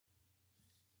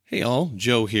Hey all,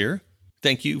 Joe here.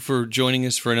 Thank you for joining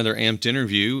us for another Amped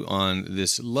interview on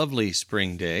this lovely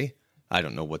spring day. I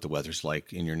don't know what the weather's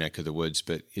like in your neck of the woods,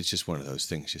 but it's just one of those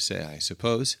things you say, I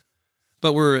suppose.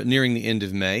 But we're nearing the end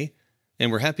of May,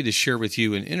 and we're happy to share with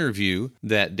you an interview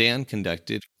that Dan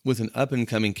conducted with an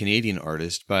up-and-coming Canadian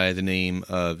artist by the name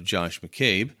of Josh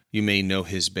McCabe. You may know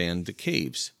his band, The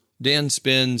Caves. Dan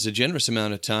spends a generous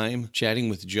amount of time chatting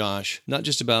with Josh, not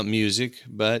just about music,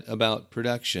 but about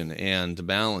production and the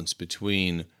balance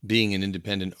between being an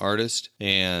independent artist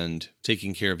and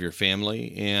taking care of your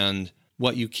family and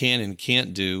what you can and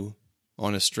can't do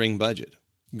on a string budget.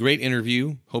 Great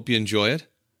interview. Hope you enjoy it,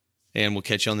 and we'll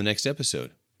catch you on the next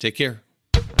episode. Take care.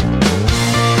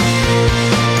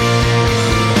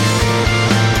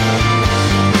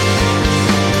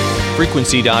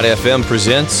 Frequency.fm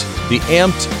presents the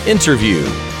Amped Interview.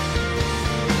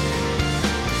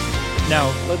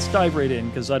 Now, let's dive right in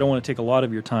because I don't want to take a lot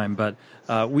of your time, but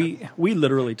we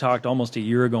literally talked almost a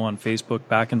year ago on Facebook,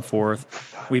 back and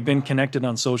forth. We've been connected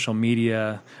on social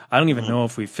media. I don't even know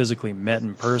if we physically met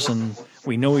in person.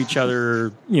 We know each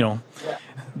other,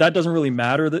 that doesn't really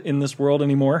matter in this world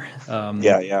anymore.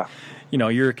 Yeah.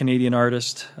 You're a Canadian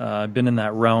artist. I've been in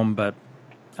that realm, but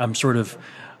I'm sort of...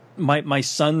 My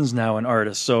son's now an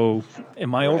artist, so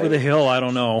am I over the hill? I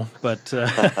don't know, but... No,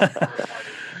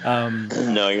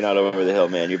 you're not over the hill,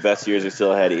 man. Your best years are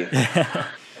still ahead of you.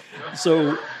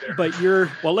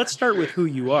 Well, let's start with who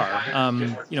you are,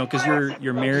 because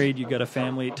you're married, you got a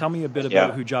family. Tell me a bit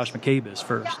about who Josh McCabe is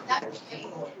first.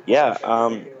 Yeah,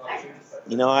 I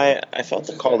felt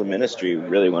the call to ministry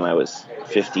really when I was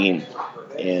 15,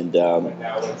 and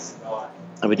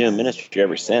I've been doing ministry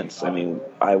ever since. I mean,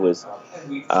 I was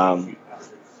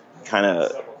kind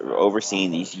of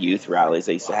overseeing these youth rallies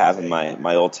I used to have in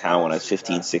my old town when I was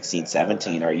 15, 16,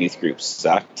 17. Our youth group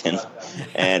sucked,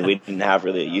 and we didn't have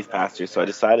really a youth pastor, so I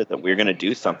decided that we were going to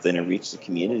do something and reach the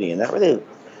community, and that really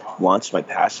launched my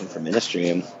passion for ministry.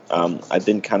 And I've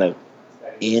been kind of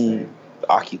in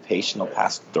occupational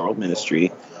pastoral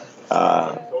ministry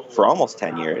for almost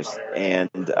 10 years,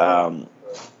 and a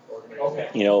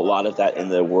lot of that in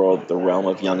the realm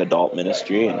of young adult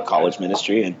ministry and college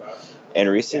ministry, and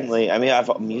recently,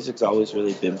 music's always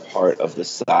really been part of the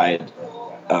side,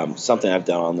 something I've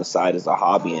done on the side as a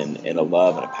hobby and a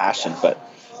love and a passion. But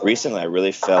recently, I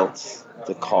really felt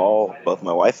the call, both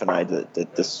my wife and I,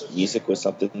 that this music was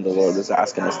something the Lord was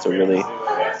asking us to really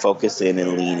focus in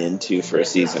and lean into for a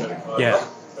season. Yeah.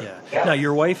 Now,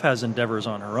 your wife has endeavors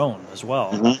on her own as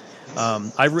well. Mm-hmm.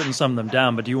 I've written some of them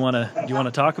down, but do you want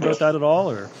to talk about that at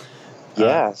all, or?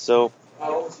 Yeah. So,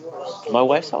 my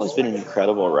wife's always been an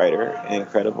incredible writer, an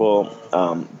incredible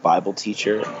Bible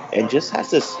teacher, and just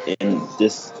has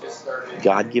this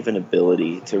God-given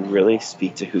ability to really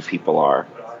speak to who people are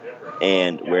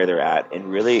and where they're at, and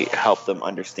really help them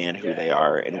understand who they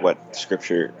are and who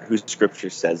Scripture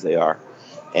says they are.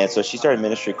 And so she started a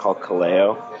ministry called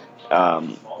Kaleo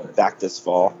back this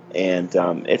fall, and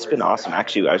it's been awesome.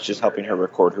 Actually, I was just helping her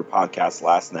record her podcast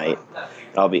last night.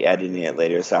 I'll be editing it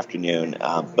later this afternoon,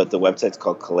 but the website's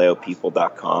called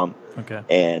kaleopeople.com. Okay.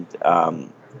 And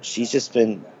she's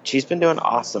been doing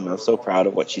awesome. I'm so proud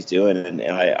of what she's doing, and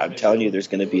I'm telling you, there's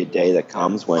going to be a day that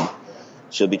comes when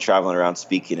she'll be traveling around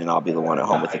speaking, and I'll be the one at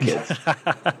home with the kids.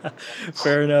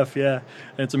 Fair enough, yeah.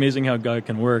 It's amazing how God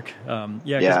can work.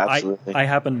 Absolutely. I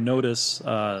happened to notice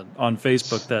on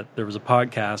Facebook that there was a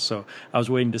podcast, so I was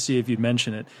waiting to see if you'd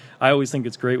mention it. I always think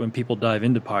it's great when people dive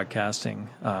into podcasting.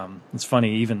 It's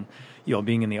funny, even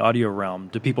being in the audio realm,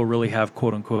 do people really have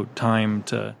quote-unquote time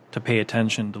to pay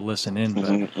attention, to listen in?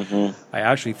 But I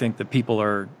actually think that people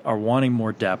are wanting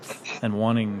more depth and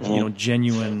wanting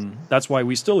genuine. That's why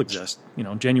we still exist,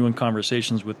 genuine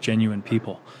conversations with genuine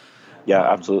people. Yeah,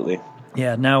 absolutely.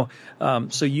 Yeah. Now,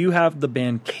 so you have the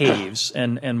band Caves,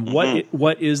 and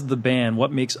what is the band?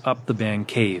 What makes up the band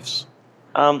Caves?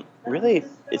 Really,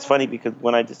 it's funny because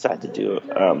when I decided to do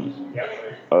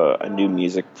a new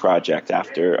music project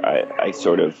after I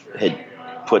sort of had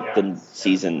put the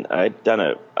season, I'd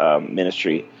done a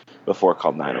ministry before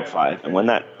called 905, and when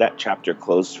that chapter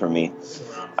closed for me,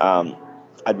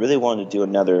 I'd really wanted to do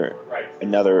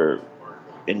another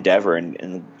endeavor,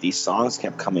 and these songs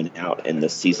kept coming out in the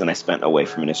season I spent away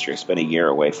from ministry. I spent a year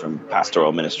away from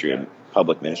pastoral ministry and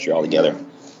public ministry altogether,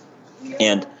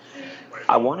 and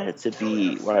I wanted it to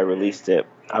be, when I released it,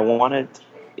 I wanted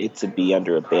it to be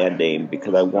under a band name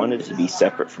because I wanted it to be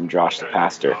separate from Josh the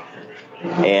pastor.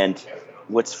 And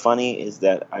what's funny is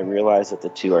that I realized that the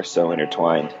two are so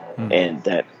intertwined, and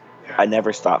that I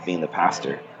never stopped being the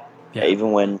pastor. Yeah.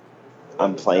 Even when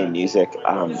I'm playing music,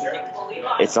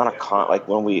 it's not like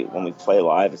when we play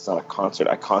live, it's not a concert.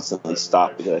 I constantly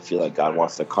stop because I feel like God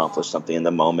wants to accomplish something in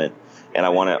the moment, and I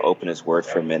want to open His Word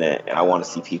for a minute, and I want to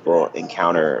see people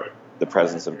encounter the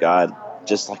presence of God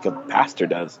just like a pastor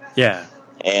does. Yeah.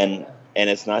 And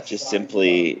it's not just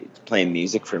simply playing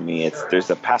music for me. There's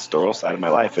a pastoral side of my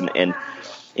life, and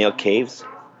Caves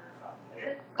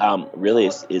really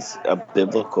is a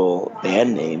biblical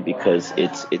band name because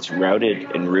it's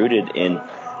rooted in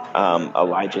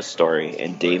Elijah's story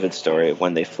and David's story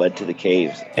when they fled to the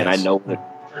caves. Yes. And I know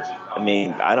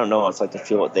I don't know what it's like to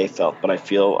feel what they felt, but I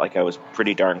feel like I was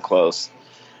pretty darn close.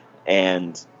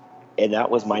 And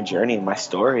that was my journey and my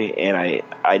story, and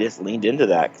I just leaned into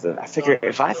that because I figured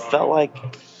if I felt like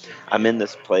I'm in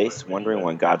this place wondering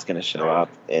when God's going to show up,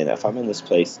 and if I'm in this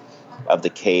place of the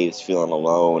caves feeling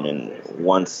alone and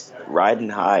once riding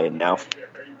high and now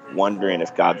wondering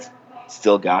if God's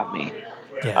still got me,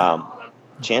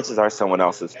 chances are someone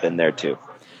else has been there too.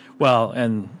 Well,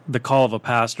 and the call of a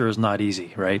pastor is not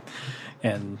easy, right?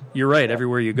 And you're right,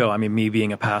 everywhere you go. I mean, me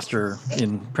being a pastor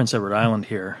in Prince Edward Island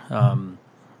here,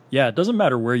 it doesn't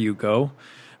matter where you go,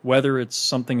 whether it's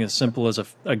something as simple as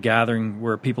a gathering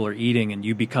where people are eating and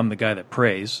you become the guy that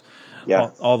prays,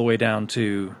 all the way down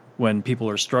to when people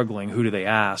are struggling, who do they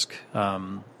ask?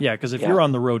 Because if you're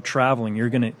on the road traveling, you're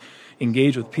going to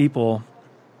engage with people,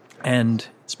 and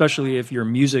especially if your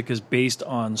music is based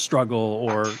on struggle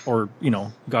or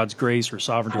God's grace or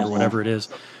sovereignty or whatever it is,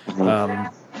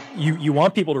 you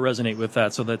want people to resonate with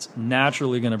that, so that's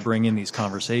naturally going to bring in these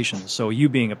conversations. So you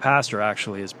being a pastor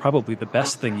actually is probably the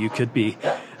best thing you could be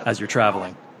as you're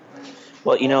traveling.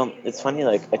 Well, it's funny,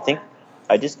 like I think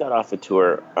I just got off a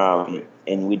tour,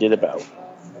 and we did about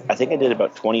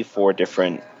 24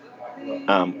 different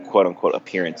quote unquote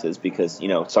appearances, because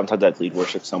sometimes I'd lead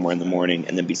worship somewhere in the morning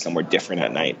and then be somewhere different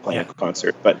at night playing a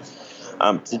concert, but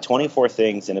did 24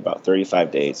 things in about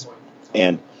 35 days.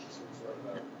 And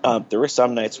there were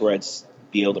some nights where I'd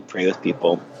be able to pray with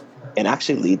people and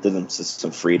actually lead them to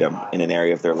some freedom in an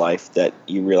area of their life that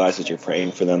you realize as you're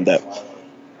praying for them that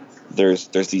there's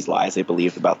these lies they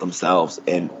believed about themselves,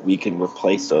 and we can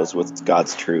replace those with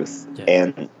God's truth.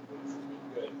 And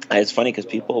it's funny because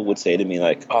people would say to me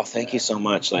like, "Oh, thank you so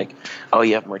much. Like, oh,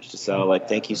 you have merch to sell. Like,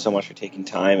 thank you so much for taking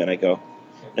time." And I go,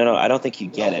 No, I don't think you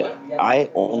get it. I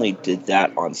only did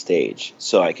that on stage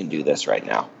so I can do this right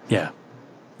now. Yeah.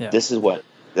 This is what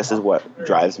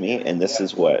drives me, and this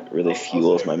is what really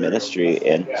fuels my ministry.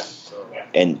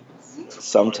 And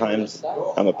sometimes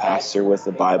I'm a pastor with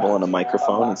a Bible and a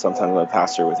microphone, and sometimes I'm a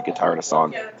pastor with a guitar and a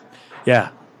song. Yeah.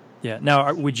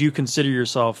 Now, would you consider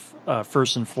yourself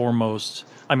first and foremost?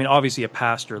 I mean, obviously, a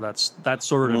pastor. That's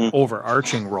sort of an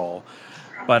overarching role.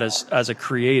 But as a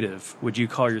creative, would you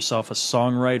call yourself a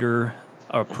songwriter,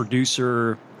 a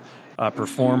producer, a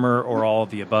performer, or all of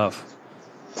the above?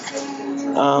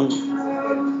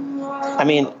 I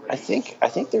mean, I think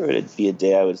there would be a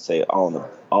day I would say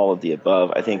all of the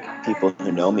above. I think people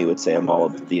who know me would say I'm all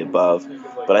of the above.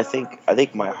 But I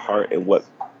think my heart and what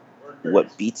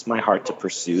beats my heart to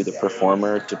pursue the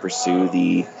performer, to pursue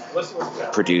the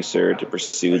producer, to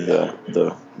pursue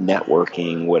the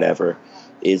networking, whatever,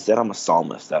 is that I'm a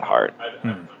psalmist at heart.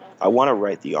 I want to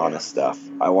write the honest stuff.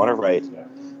 I want to write,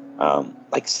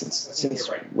 since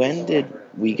when did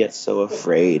we get so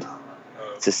afraid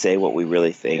to say what we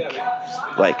really think?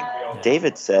 Like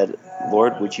David said,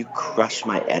 Lord, would you crush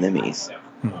my enemies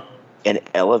and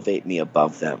elevate me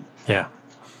above them? Yeah.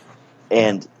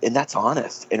 And that's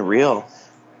honest and real.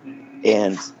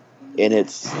 And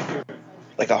it's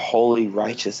like a holy,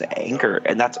 righteous anger,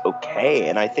 and that's okay.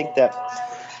 And I think that,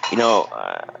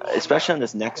 especially on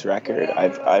this next record,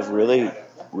 I've really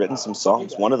written some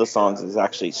songs. One of the songs is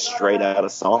actually straight out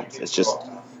of Psalms. It's just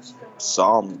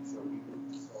Psalm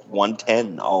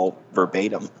 110, all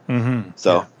verbatim. Mm-hmm.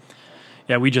 So,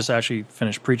 yeah, we just actually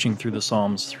finished preaching through the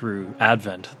Psalms through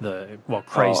Advent.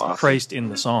 Christ in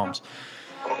the Psalms.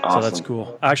 Awesome. So that's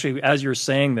cool. Actually, as you're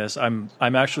saying this, I'm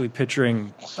actually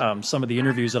picturing some of the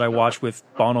interviews that I watched with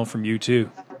Bono from U2,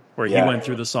 where he went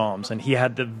through the Psalms, and he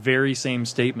had the very same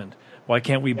statement. Why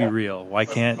can't we be real? Why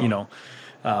can't,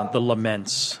 the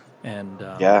laments and,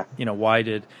 why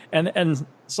did, and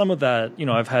some of that,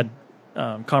 I've had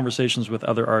conversations with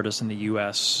other artists in the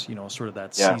U.S., sort of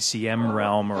that CCM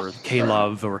realm or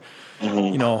K-Love or,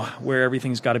 where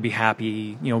everything's got to be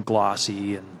happy,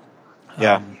 glossy and,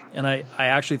 and I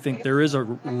actually think there is a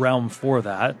realm for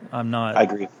that. I'm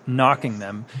not knocking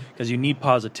them because you need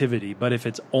positivity, but if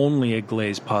it's only a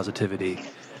glazed positivity,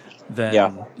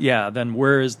 then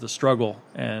where is the struggle?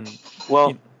 And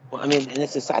and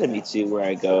it's a side of me too where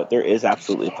I go, there is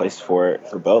absolutely a place for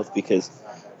both, because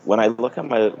when I look at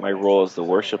my role as the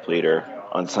worship leader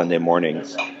on Sunday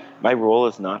mornings, my role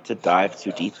is not to dive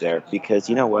too deep there, because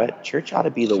you know what? Church ought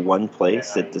to be the one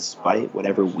place that despite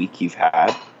whatever week you've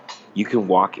had, you can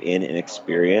walk in and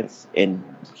experience and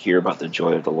hear about the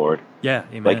joy of the Lord. Yeah,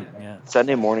 amen. Like yeah.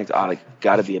 Sunday mornings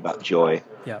got to be about joy.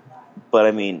 Yeah. But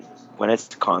I mean, when it's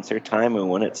concert time and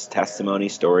when it's testimony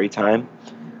story time,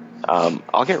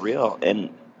 I'll get real.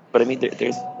 But I mean,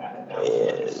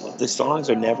 the songs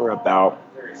are never about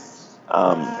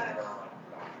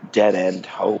dead end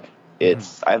hope. I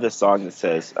have this song that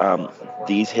says,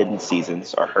 "These hidden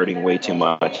seasons are hurting way too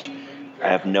much. I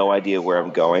have no idea where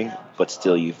I'm going, but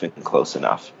still you've been close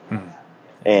enough."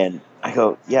 And I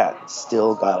go, yeah,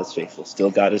 still God is faithful.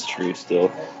 Still God is true.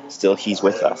 Still He's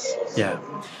with us. Yeah.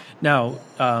 Now,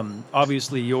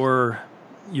 obviously, you're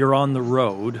on the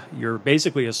road. You're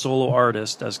basically a solo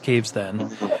artist as Caves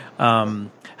Den.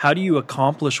 How do you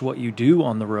accomplish what you do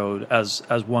on the road as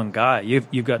one guy?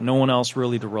 You've got no one else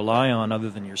really to rely on other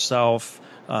than yourself.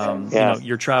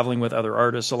 You're traveling with other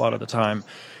artists a lot of the time.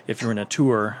 If you're in a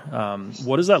tour,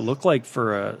 what does that look like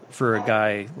for a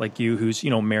guy like you who's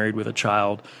married with a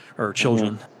child or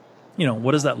children?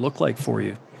 What does that look like for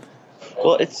you?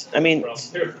 Well,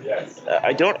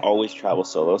 I don't always travel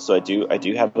solo, so I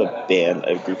do have a band,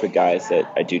 a group of guys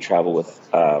that I do travel with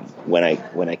when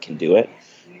I can do it.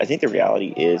 I think the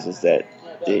reality is that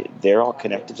they're all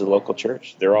connected to the local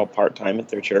church. They're all part-time at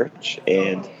their church,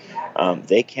 and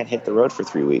they can't hit the road for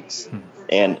 3 weeks.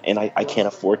 And I can't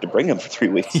afford to bring them for 3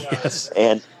 weeks. Yes.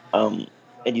 And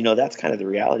that's kind of the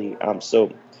reality.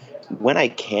 So when I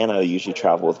can, I usually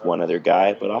travel with one other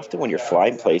guy, but often when you're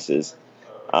flying places,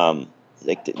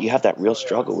 you have that real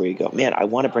struggle where you go, man, I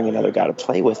want to bring another guy to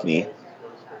play with me,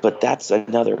 but that's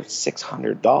another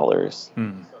 $600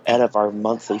 out of our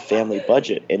monthly family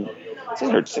budget, and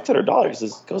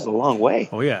 $600 goes a long way.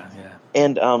 Oh yeah.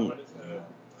 And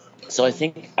so I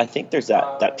think there's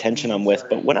that tension I'm with,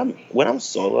 but when I'm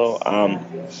solo,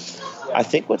 I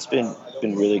think what's been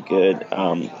really good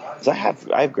is I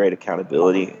have great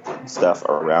accountability stuff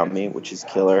around me, which is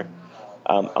killer.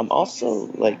 I'm also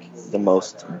like the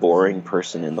most boring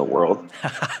person in the world.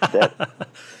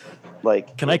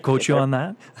 Can I coach you on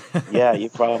that? Yeah, you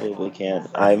probably can.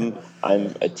 I'm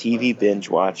a TV binge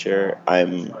watcher.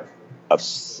 I'm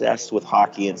obsessed with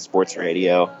hockey and sports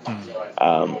radio.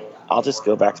 I'll just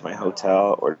go back to my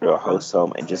hotel or to a host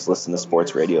home and just listen to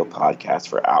sports radio podcasts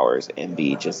for hours and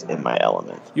be just in my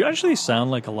element. You actually sound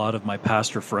like a lot of my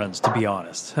pastor friends, to be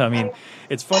honest. I mean,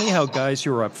 it's funny how guys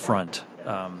who are up front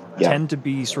tend to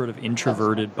be sort of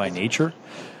introverted by nature.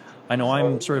 I know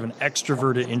I'm sort of an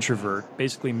extroverted introvert.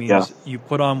 Basically means you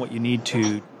put on what you need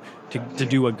to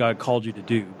do what God called you to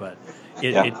do, but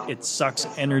it sucks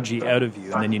energy out of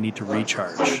you, and then you need to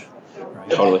recharge. Right?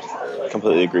 Totally.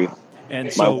 Completely agree.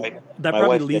 And so that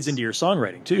probably leads into your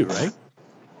songwriting too, right?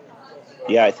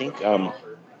 Yeah, I think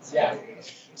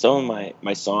some of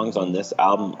my songs on this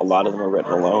album, a lot of them are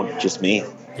written alone, just me.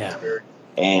 Yeah.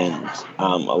 And a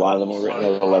lot of them were written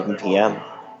at 11 p.m.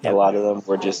 Yeah. A lot of them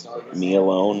were just me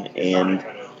alone, and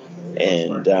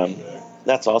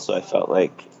that's also, I felt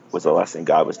like, was a lesson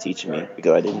God was teaching me,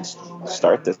 because I didn't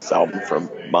start this album for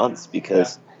months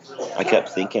because I kept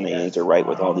thinking I needed to write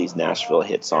with all these Nashville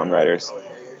hit songwriters,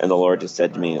 and the Lord just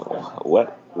said to me,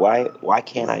 why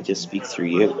can't I just speak through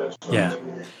you? Yeah.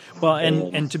 Well,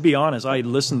 and to be honest, I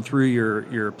listened through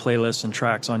your playlists and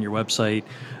tracks on your website.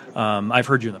 I've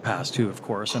heard you in the past too, of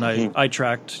course, and I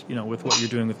tracked, with what you're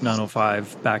doing with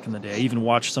 905 back in the day. I even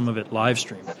watched some of it live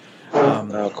stream.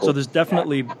 Cool. So there's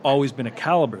definitely always been a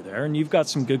caliber there, and you've got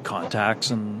some good contacts,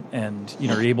 and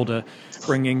you're able to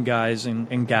bring in guys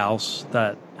and gals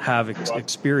that have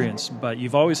experience. But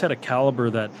you've always had a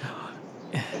caliber that,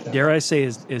 dare I say,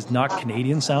 is not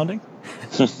Canadian sounding.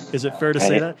 Is it fair to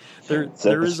say that?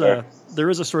 There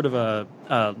is a sort of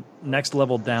a next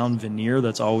level down veneer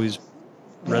that's always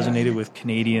resonated with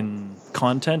Canadian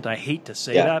content. I hate to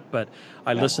say that, but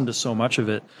I listened to so much of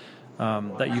it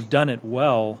that you've done it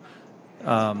well.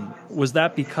 Was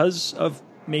that because of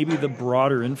maybe the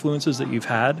broader influences that you've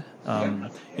had?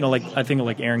 Like I think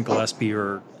like Aaron Gillespie,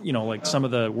 or like some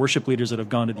of the worship leaders that have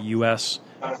gone to the U.S.,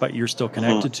 but you're still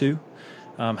connected to.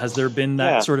 Has there been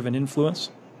that sort of an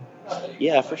influence?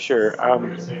 Yeah, for sure.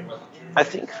 I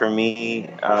think for me,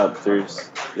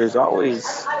 there's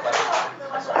always,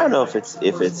 I don't know if it's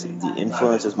the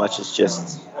influence as much as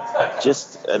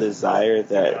just a desire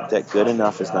that good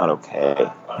enough is not okay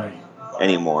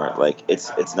anymore. Like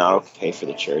it's not okay for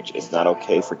the church. It's not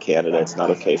okay for Canada. It's not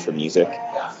okay for music.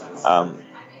 I'm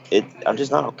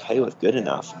just not okay with good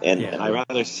enough, and I'd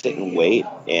rather sit and wait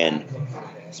and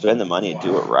spend the money and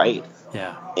do it right.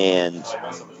 Yeah. And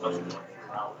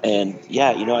yeah,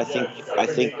 I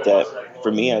think that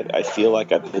for me, I feel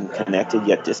like I've been connected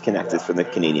yet disconnected from the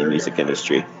Canadian music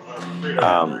industry.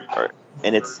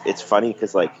 And it's funny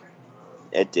because, like,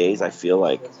 at days I feel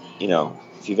like,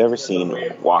 if you've ever seen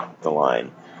Walk the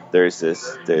Line, there's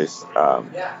this maybe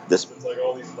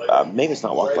it's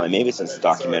not Walk the Line, maybe it's this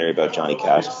documentary about Johnny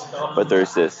Cash, but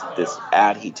there's this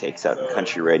ad he takes out in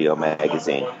Country Radio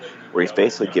magazine where he's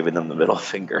basically giving them the middle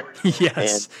finger.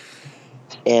 Yes.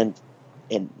 And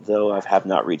though I have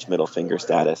not reached middle finger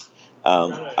status,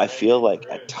 I feel like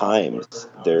at times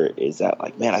there is that,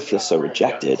 like, man, I feel so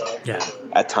rejected. Yeah.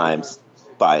 At times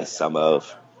by some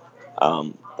of.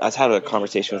 I was having a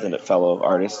conversation with a fellow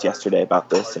artist yesterday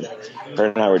about this, and her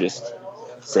and I were just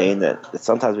saying that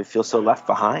sometimes we feel so left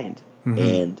behind,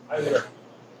 but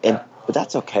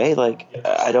that's okay. Like,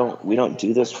 we don't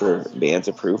do this for band's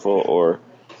approval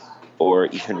or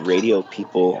even radio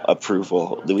people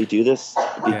approval. We do this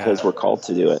because we're called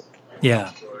to do it.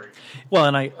 Yeah. Well,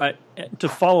 and I to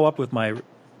follow up with my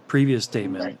previous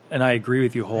statement, and I agree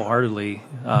with you wholeheartedly.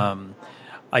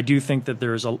 I do think that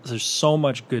there's so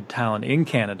much good talent in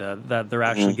Canada that they're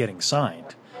actually getting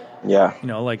signed. Yeah.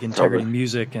 Like Integrity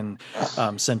Music and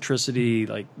Centricity,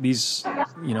 like these,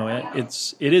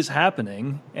 it is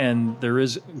happening, and there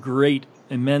is great,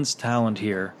 immense talent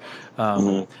here.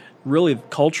 Really,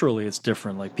 culturally, it's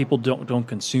different. Like, people don't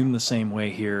consume the same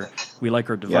way here. We like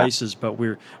our devices, but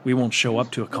we won't show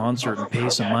up to a concert and pay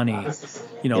some money,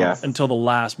 until the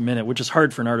last minute, which is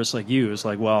hard for an artist like you. It's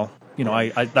like, well,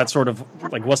 I that's sort of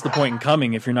like, what's the point in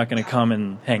coming if you're not going to come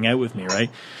and hang out with me, right?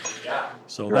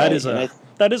 So that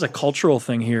is a cultural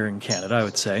thing here in Canada, I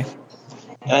would say.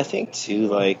 And I think too,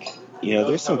 like,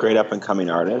 there's some great up and coming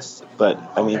artists, but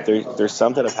I mean, there's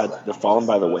some that they've fallen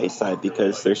by the wayside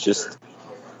because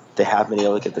they haven't been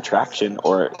able to get the traction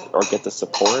or get the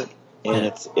support, and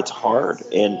it's hard.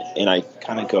 And I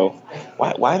kind of go,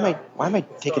 why am I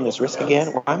taking this risk again?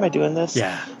 Why am I doing this?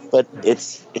 Yeah. But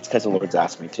it's because the Lord's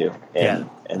asked me to, and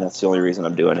that's the only reason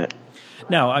I'm doing it.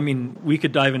 Now, I mean, we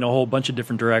could dive into a whole bunch of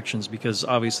different directions because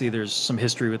obviously there's some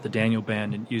history with the Daniel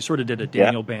Band, and you sort of did a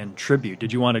Daniel Band tribute.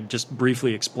 Did you want to just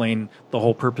briefly explain the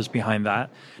whole purpose behind that?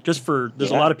 Just for,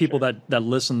 there's a lot of people that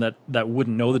listen that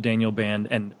wouldn't know the Daniel Band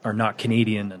and are not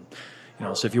Canadian,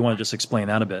 and so if you want to just explain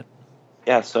that a bit.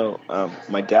 Yeah, so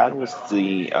my dad was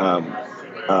the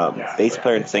bass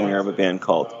player and singer of a band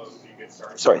called,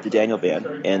 the Daniel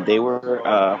Band, and they were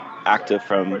active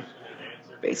from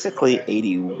basically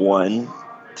 81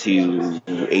 to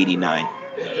 89.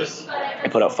 I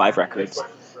put out 5 records,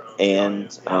 and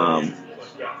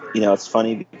it's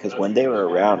funny because when they were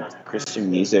around, Christian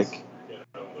music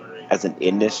as an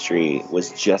industry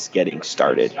was just getting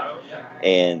started,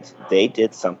 and they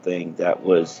did something that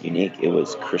was unique. It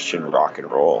was Christian rock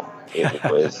and roll. It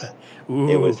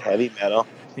was heavy metal.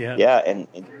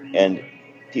 And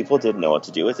people didn't know what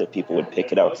to do with it. People would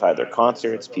pick it outside their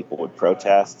concerts. People would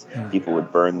protest. People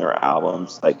would burn their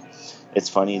albums. Like, it's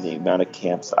funny the amount of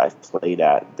camps I've played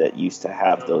at that used to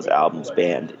have those albums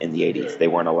banned in the 80s. They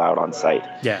weren't allowed on site.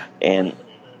 Yeah. And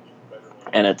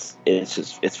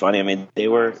it's funny. I mean, they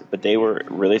were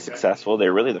really successful. They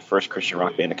were really the first Christian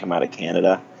rock band to come out of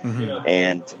Canada.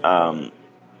 And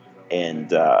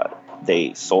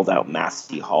they sold out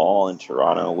Massey Hall in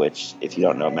Toronto, which, if you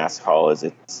don't know, Massey Hall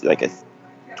it's like a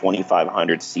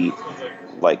 2,500 seat,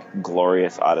 like,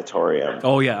 glorious auditorium.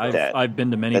 Oh yeah, I've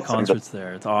been to many concerts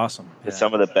there. It's awesome. It's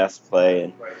some of the best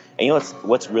play, and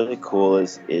what's really cool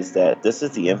is that this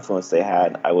is the influence they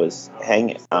had. I was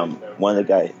hanging one of the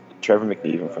guys, Trevor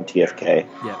McNeven from TFK,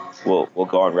 will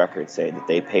go on record saying that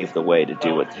they paved the way to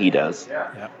do what he does.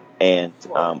 Yeah. And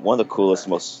one of the coolest,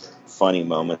 most funny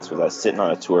moments was I was sitting on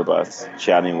a tour bus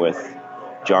chatting with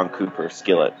John Cooper,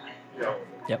 Skillet.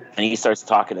 Yep. And he starts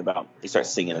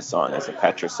singing a song. It's a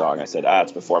Petra song. I said,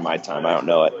 it's before my time. I don't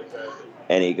know it.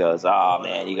 And he goes, oh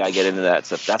man, you got to get into that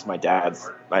stuff. That's my dad's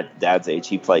age.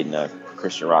 He played in a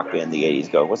Christian rock band in the 80s.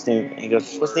 He goes, what's the name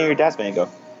of your dad's band? I go,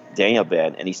 Daniel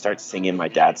Band. And he starts singing my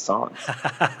dad's songs.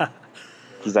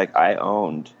 He's like, I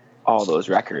owned all those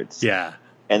records. Yeah.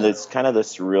 And it's kind of the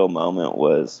surreal moment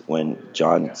was when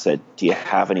John said, do you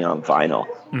have any on vinyl?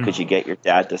 Could you get your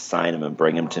dad to sign them and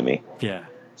bring them to me? Yeah.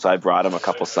 So I brought him a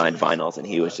couple signed vinyls, and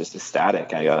he was just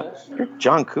ecstatic. I go, you're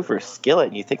John Cooper, Skillet,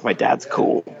 and you think my dad's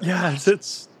cool. Yeah,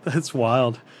 that's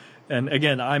wild. And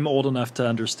again, I'm old enough to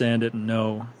understand it and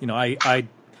know, I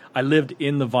lived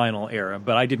in the vinyl era,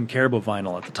 but I didn't care about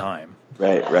vinyl at the time.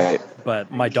 Right.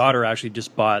 But my daughter actually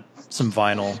just bought some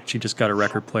vinyl. She just got a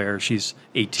record player. She's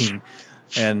 18.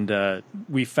 and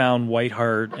we found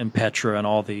Whiteheart and Petra and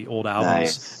all the old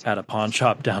albums at a pawn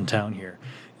shop downtown here.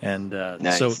 And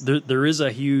so there is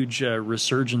a huge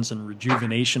resurgence and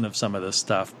rejuvenation of some of this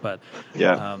stuff. But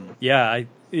it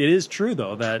is true,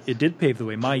 though, that it did pave the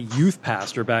way. My youth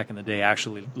pastor back in the day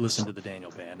actually listened to the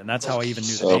Daniel Band, and that's how I even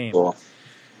knew the name. Cool.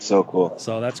 So cool.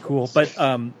 So that's cool. But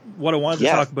what I wanted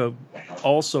to talk about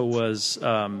also was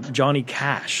Johnny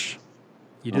Cash.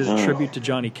 You did a tribute to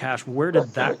Johnny Cash. Where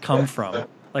did that come from?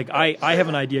 Like, I have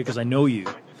an idea because I know you.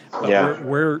 But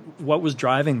what was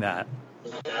driving that?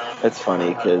 It's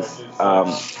funny because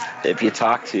if you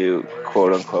talk to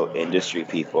quote unquote industry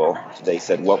people, they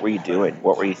said, "What were you doing?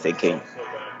 What were you thinking?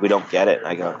 We don't get it." And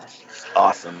I go,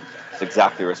 "Awesome. It's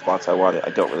exactly the response I wanted.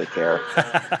 I don't really care."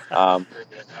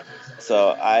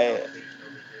 So I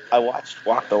watched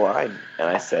Walk the Line and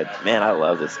I said, "Man, I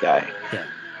love this guy." Yeah.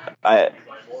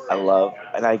 I love,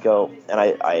 and I go, and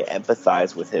I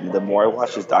empathize with him. The more I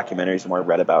watched his documentaries, the more I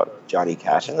read about Johnny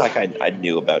Cash. And like I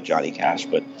knew about Johnny Cash,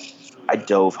 but I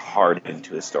dove hard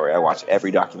into his story. I watched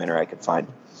every documentary I could find.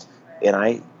 And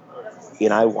I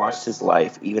watched his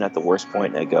life, even at the worst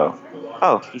point, and I go,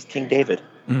 "Oh, he's King David."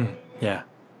 Yeah.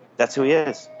 That's who he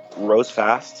is. Rose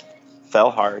fast,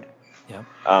 fell hard. Yeah.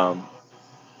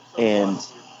 And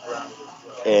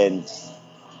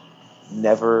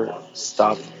never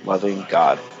stopped loving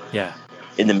God. Yeah.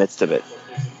 In the midst of it.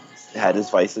 Had his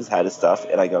vices, had his stuff,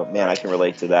 and I go, "Man, I can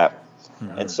relate to that."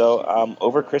 Mm-hmm. And so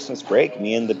over Christmas break,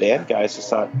 me and the band guys just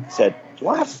said, "Do you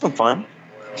want to have some fun?"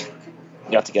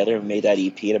 Got together and made that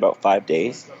EP in about 5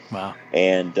 days. Wow.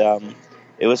 And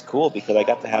it was cool because I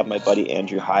got to have my buddy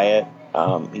Andrew Hyatt.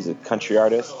 He's a country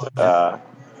artist.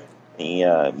 He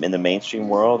in the mainstream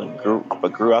world and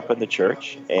grew up in the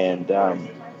church, and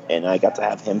I got to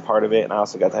have him part of it, and I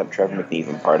also got to have Trevor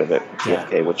McNeven part of it,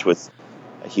 TFK, which was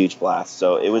a huge blast.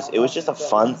 So it was just a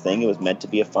fun thing. It was meant to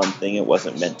be a fun thing. It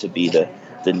wasn't meant to be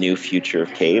the new future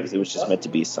of Caves. It was just meant to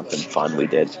be something fun we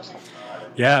did.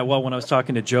 Yeah, well, when I was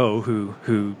talking to Joe,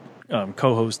 who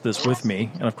co-hosts this with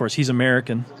me, and of course he's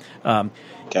American,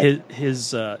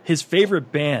 his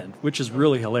favorite band, which is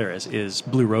really hilarious, is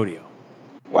Blue Rodeo.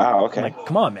 Wow, okay. I'm like,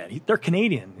 come on, man, they're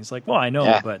Canadian. He's like, well, I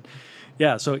know, but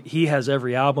yeah, so he has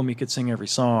every album, he could sing every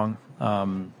song.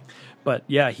 But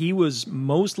yeah, he was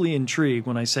mostly intrigued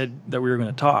when I said that we were going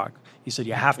to talk. He said,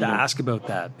 you have to ask about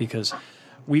that because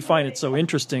we find it so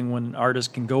interesting when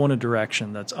artists can go in a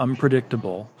direction that's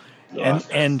unpredictable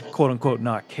and quote unquote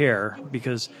not care,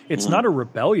 because it's not a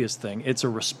rebellious thing, it's a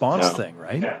response thing,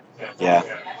 right? Yeah.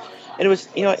 And it was,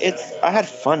 I had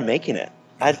fun making it.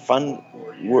 I had fun.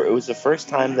 It was the first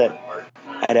time that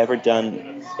I'd ever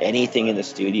done anything in the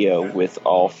studio with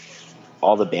all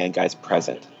the band guys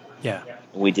present. Yeah.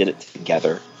 We did it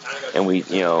together, and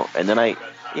and then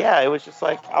it was just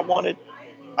like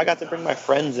I got to bring my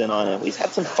friends in on it. We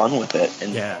had some fun with it,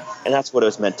 and that's what it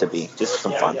was meant to be, just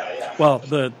some fun. Well,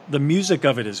 the music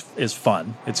of it is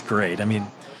fun. It's great. I mean,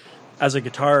 as a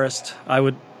guitarist,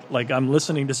 I'm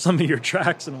listening to some of your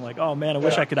tracks, and I'm like, oh man, I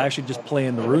wish I could actually just play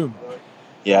in the room.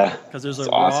 Yeah, because there's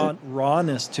a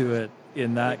rawness to it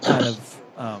in that kind of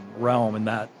realm, in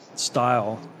that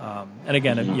style, and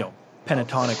again,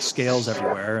 pentatonic scales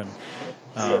everywhere,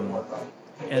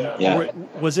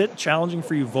 was it challenging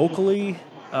for you vocally,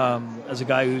 as a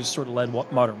guy who's sort of led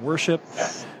modern worship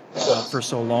for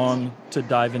so long, to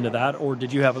dive into that, or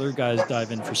did you have other guys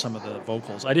dive in for some of the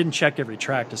vocals? I didn't check every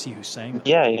track to see who sang them.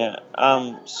 Yeah.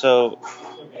 So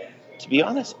to be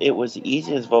honest, it was the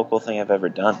easiest vocal thing I've ever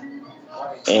done,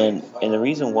 and the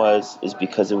reason is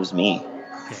because it was me.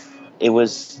 Yeah. It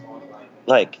was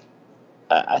like,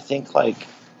 I think like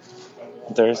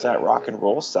there's that rock and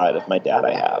roll side of my dad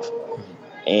I have,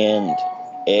 and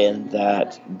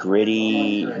that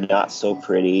gritty, not so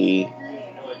pretty,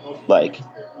 like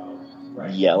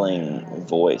yelling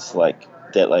voice, like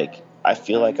that. Like I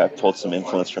feel like I've pulled some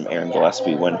influence from Aaron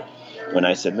Gillespie when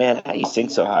I said, "Man, how do you sing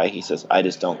so high?" He says, "I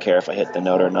just don't care if I hit the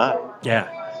note or not. Yeah.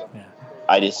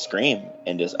 I just scream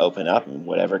and just open up, and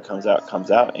whatever comes out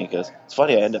comes out." And he goes, "It's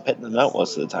funny, I end up hitting the note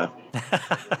most of the time."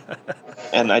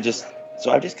 And I just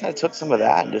kind of took some of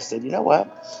that and just said, you know what?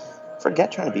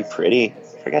 Forget trying to be pretty.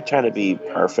 Forget trying to be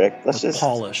perfect. Let's just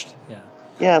polished.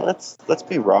 Yeah. Let's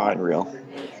be raw and real.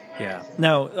 Yeah.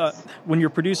 Now, when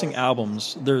you're producing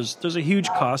albums, there's a huge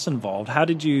cost involved. How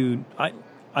did you?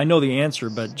 I know the answer,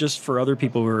 but just for other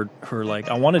people who are like,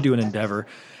 I want to do an endeavor.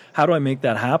 How do I make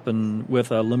that happen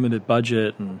with a limited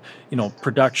budget and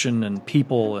production and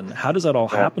people, and how does that all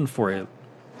happen for you?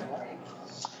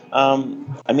 I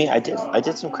mean, I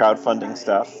did some crowdfunding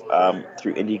stuff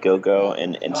through Indiegogo,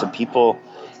 and some people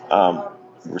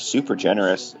were super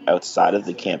generous outside of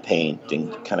the campaign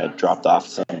and kind of dropped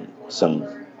off some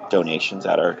donations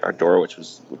at our door, which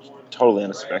was totally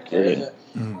unexpected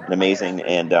and amazing.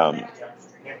 And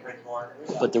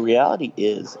but the reality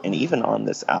is, and even on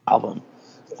this album,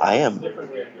 I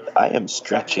am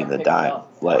stretching the dime.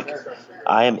 Like,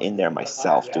 I am in there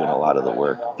myself doing a lot of the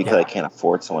work because I can't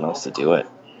afford someone else to do it.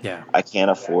 Yeah. I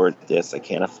can't afford this. I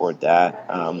can't afford that.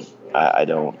 I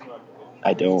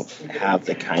don't have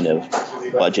the kind of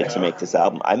budget to make this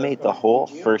album. I made the whole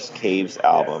first Caves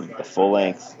album, the full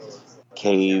length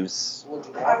Caves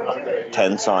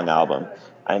 10-song album.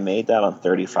 I made that on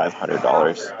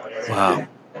 $3,500. Wow.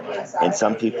 And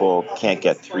some people can't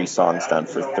get 3 songs done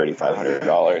for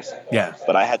 $3,500. Yeah.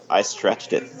 But I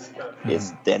stretched it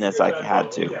as thin as I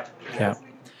had to. Yeah.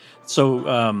 So,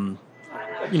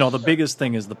 the biggest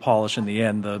thing is the polish in the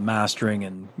end, the mastering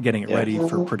and getting it ready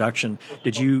for production.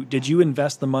 Did you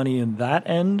invest the money in that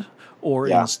end or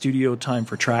in studio time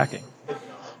for tracking?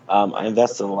 I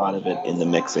invested a lot of it in the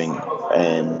mixing,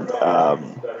 and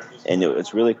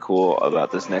what's really cool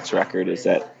about this next record is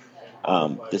that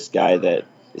this guy that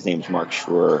his name's Mark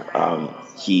Schroer,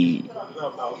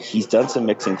 he's done some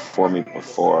mixing for me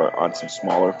before on some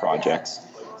smaller projects,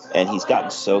 and he's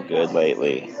gotten so good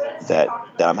lately that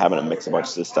I'm having to mix a bunch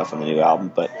of this stuff on the new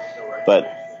album. But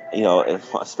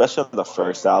especially on the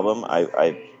first album,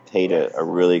 I paid a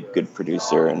really good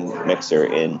producer and mixer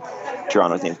in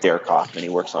Toronto. His name's Derek Hoffman. He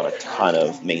works on a ton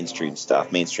of mainstream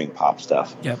stuff, mainstream pop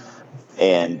stuff. Yep.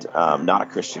 And not a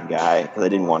Christian guy, because I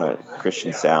didn't want a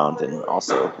Christian sound. And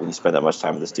also, when you spend that much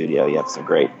time in the studio, you have some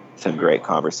great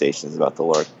conversations about the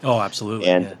Lord. Oh, absolutely.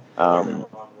 And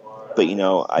but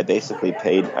I basically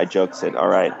said, all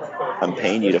right, I'm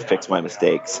paying you to fix my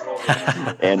mistakes.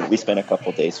 And we spent a couple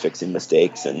of days fixing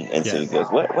mistakes, and so he goes,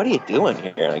 what are you doing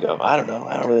here? And I go, I don't know.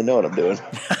 I don't really know what I'm doing.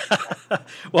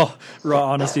 Well,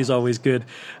 raw honesty is always good.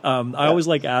 I always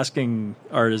like asking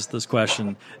artists this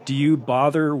question. Do you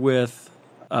bother with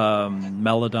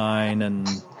melodyne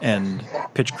and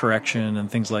pitch correction and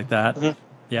things like that? Mm-hmm.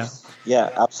 Yeah.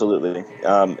 Yeah, absolutely.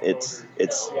 It's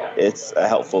a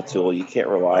helpful tool. You can't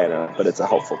rely on it, but it's a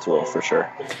helpful tool for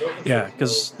sure. Yeah,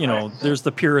 because there's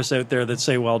the purists out there that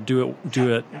say, well, do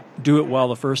it well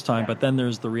the first time, but then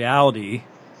there's the reality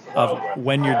of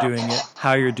when you're doing it,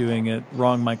 how you're doing it,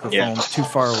 wrong microphones, too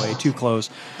far away, too close.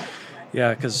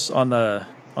 Yeah, because on the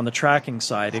tracking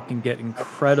side, it can get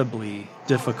incredibly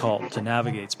difficult to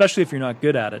navigate, especially if you're not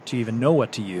good at it, to even know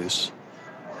what to use.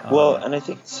 Well, and I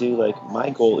think too, like, my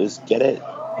goal is get it.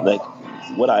 Like,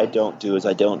 what I don't do is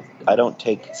I don't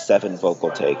take 7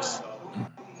 vocal takes.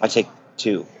 I take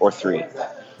 2 or 3,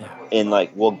 and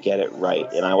like, we'll get it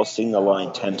right. And I will sing the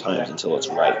line 10 times until it's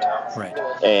right. Right.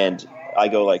 And I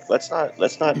go like, let's not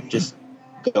just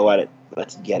go at it.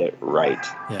 Let's get it right.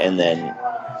 Yeah. And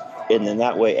then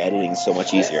that way, editing is so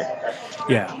much easier.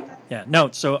 Yeah. Yeah.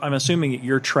 No. So I'm assuming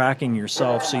you're tracking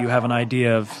yourself, so you have an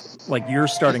idea of, like, you're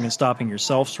starting and stopping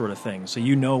yourself, sort of thing. So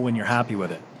when you're happy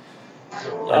with it.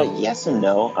 Yes and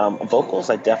no. Vocals,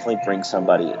 I definitely bring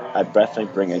somebody. I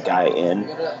definitely bring a guy in,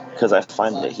 because I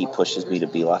find that he pushes me to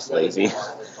be less lazy.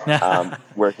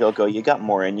 Where he'll go, you got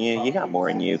more in you. You got more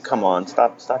in you. Come on,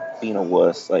 stop being a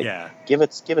wuss. Like, give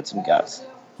it some guts.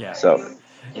 Yeah. So.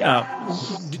 Yeah.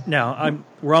 Now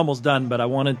we're almost done, but I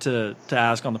wanted to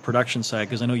ask on the production side,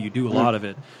 because I know you do a lot of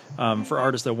it, for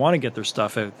artists that want to get their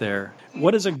stuff out there.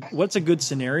 What's a good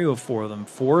scenario for them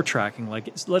for tracking?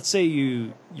 Like, let's say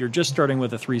you're just starting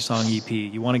with a 3-song EP.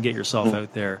 You want to get yourself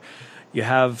out there. You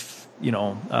have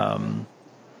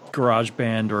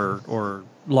GarageBand or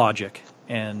Logic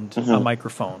and a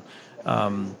microphone.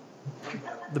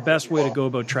 The best way to go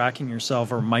about tracking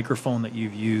yourself, or a microphone that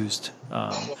you've used.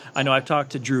 I know I've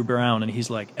talked to Drew Brown, and he's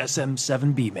like,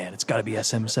 SM7B, man, it's got to be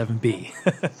SM7B.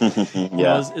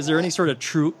 Yeah. Is there any sort of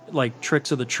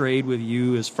tricks of the trade with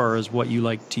you as far as what you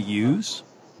like to use?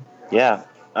 Yeah.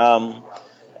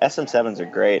 SM7s are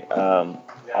great.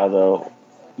 Although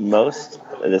most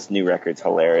of this new record's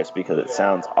hilarious because it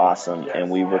sounds awesome, and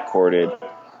we recorded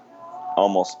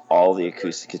almost all the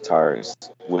acoustic guitars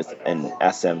with an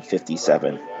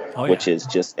SM57, which is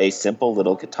just a simple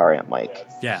little guitar amp mic.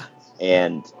 Yeah.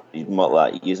 And you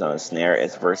use on a snare.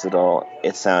 It's versatile.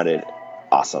 It sounded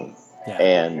awesome. Yeah.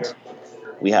 And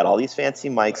we had all these fancy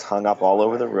mics hung up all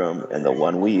over the room, and the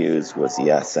one we used was the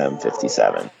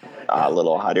SM57. A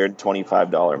little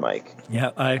 $125 mic.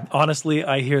 Yeah,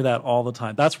 I hear that all the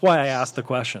time. That's why I asked the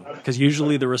question, because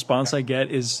usually the response I get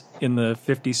is in the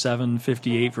 57,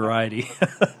 58 variety,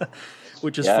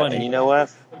 which is funny. And you know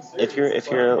what? If you're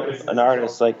an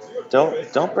artist, like,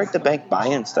 don't break the bank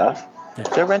buying stuff.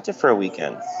 Go rent it for a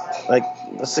weekend. Like,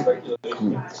 that's the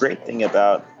great thing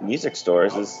about music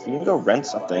stores is you can go rent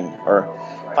something or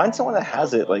find someone that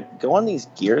has it. Like, go on these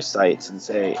gear sites and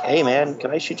say, hey man,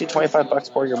 can I shoot you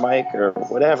 $25 for your mic or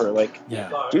whatever? Like,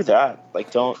 do that.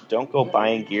 Like, don't go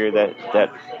buying gear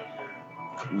that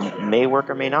may work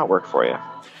or may not work for you.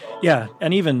 Yeah,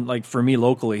 and even like for me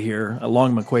locally here,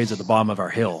 Long McQuaid's at the bottom of our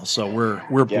hill, so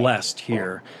we're blessed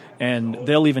here. And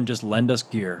they'll even just lend us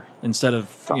gear instead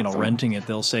of renting it.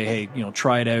 They'll say, hey,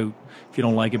 try it out. If you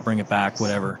don't like it, bring it back.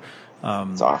 Whatever.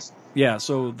 That's awesome. Yeah,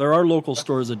 so there are local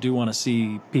stores that do want to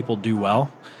see people do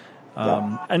well,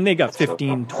 and they got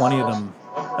 15, 20 of them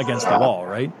against the wall,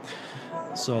 right?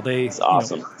 So they, that's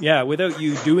awesome. Without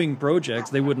you doing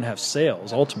projects, they wouldn't have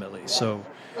sales ultimately. So.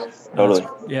 Totally.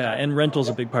 And rental's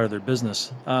a big part of their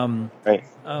business. Right.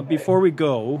 Before we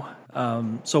go,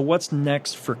 so what's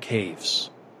next for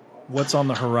Caves? What's on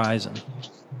the horizon?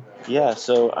 Yeah,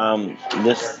 so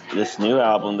this new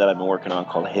album that I've been working on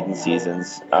called Hidden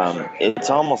Seasons, it's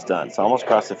almost done. It's almost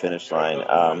across the finish line.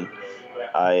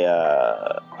 I've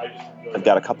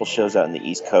got a couple shows out in the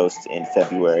East Coast in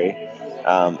February,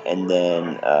 and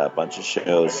then a bunch of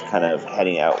shows kind of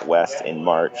heading out west in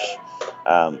March.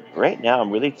 Right now,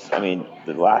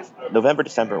 the last November,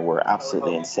 December were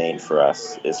absolutely insane for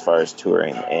us as far as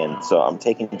touring. And so I'm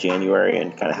taking January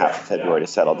and kind of half of February to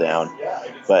settle down.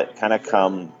 But kind of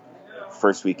come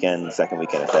first weekend, second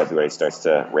weekend of February starts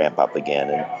to ramp up again.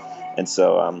 And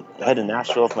so I'm heading to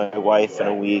Nashville with my wife in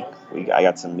a week. I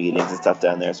got some meetings and stuff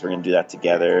down there, so we're going to do that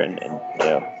together and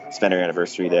spend our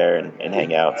anniversary there and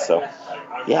hang out. So,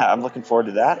 yeah, I'm looking forward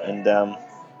to that. And,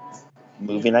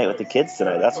 movie night with the kids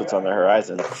tonight. That's what's on the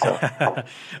horizon. So.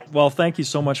 Well, thank you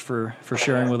so much for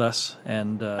sharing with us.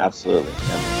 And absolutely.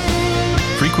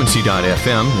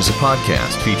 Frequency.fm is a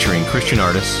podcast featuring Christian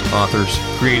artists, authors,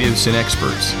 creatives, and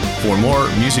experts. For more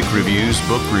music reviews,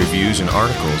 book reviews, and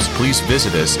articles, please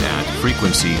visit us at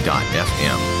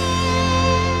frequency.fm.